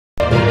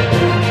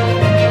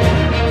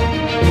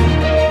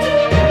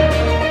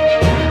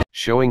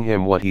showing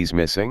him what he's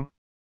missing?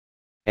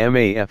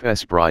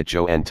 MAFS bride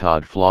Joanne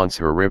Todd flaunts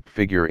her ripped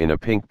figure in a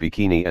pink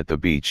bikini at the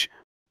beach,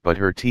 but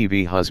her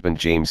TV husband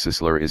James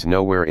Sisler is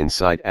nowhere in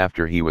sight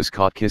after he was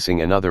caught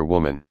kissing another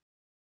woman.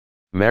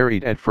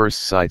 Married at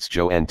first sight's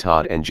Joanne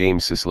Todd and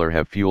James Sisler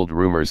have fueled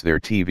rumors their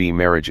TV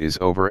marriage is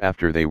over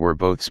after they were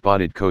both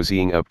spotted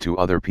cozying up to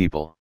other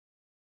people.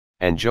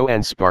 And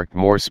Joanne sparked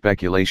more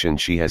speculation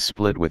she has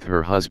split with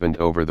her husband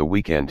over the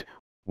weekend,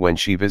 when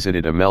she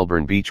visited a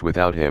Melbourne beach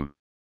without him.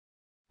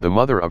 The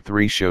mother of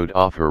three showed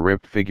off her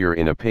ripped figure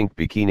in a pink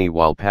bikini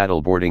while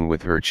paddleboarding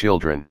with her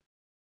children.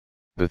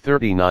 The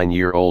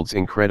 39-year-old's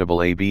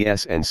incredible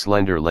abs and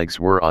slender legs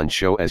were on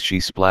show as she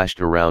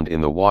splashed around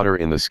in the water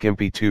in the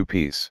skimpy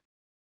two-piece.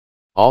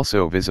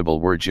 Also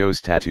visible were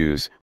Jo's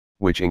tattoos,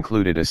 which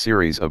included a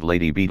series of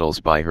lady beetles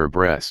by her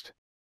breast.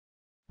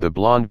 The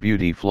blonde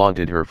beauty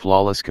flaunted her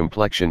flawless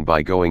complexion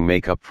by going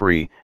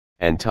makeup-free,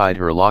 and tied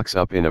her locks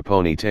up in a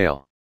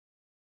ponytail.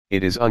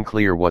 It is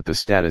unclear what the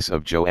status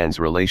of Joanne's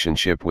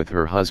relationship with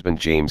her husband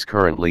James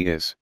currently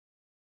is.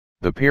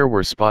 The pair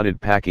were spotted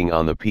packing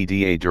on the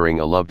PDA during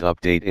a loved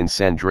update in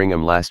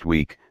Sandringham last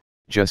week,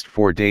 just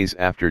 4 days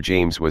after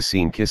James was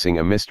seen kissing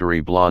a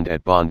mystery blonde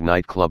at Bond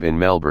nightclub in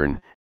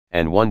Melbourne,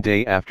 and 1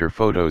 day after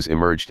photos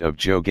emerged of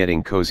Jo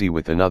getting cozy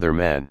with another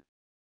man.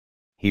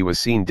 He was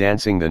seen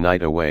dancing the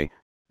night away,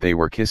 they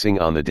were kissing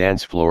on the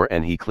dance floor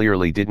and he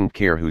clearly didn't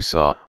care who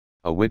saw,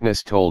 a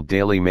witness told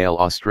Daily Mail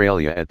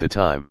Australia at the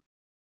time.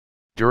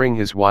 During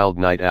his wild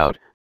night out,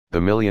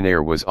 the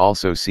millionaire was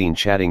also seen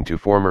chatting to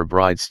former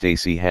bride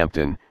Stacey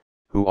Hampton,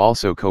 who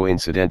also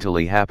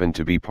coincidentally happened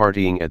to be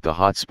partying at the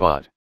hot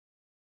spot.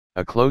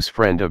 A close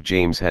friend of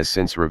James has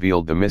since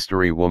revealed the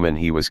mystery woman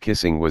he was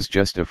kissing was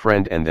just a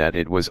friend and that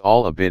it was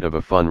all a bit of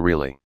a fun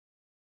really.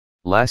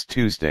 Last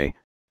Tuesday,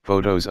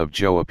 photos of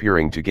Jo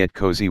appearing to get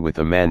cozy with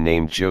a man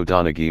named Joe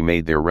Donaghy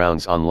made their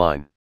rounds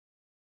online.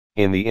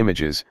 In the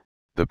images,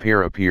 the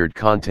pair appeared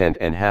content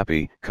and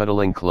happy,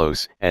 cuddling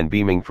close and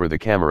beaming for the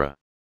camera.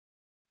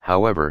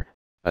 However,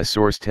 a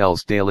source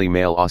tells Daily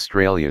Mail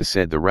Australia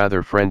said the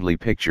rather friendly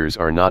pictures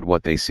are not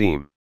what they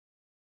seem.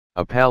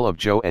 A pal of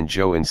Jo and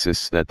Jo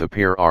insists that the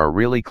pair are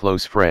really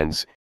close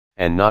friends,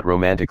 and not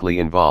romantically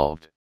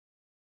involved.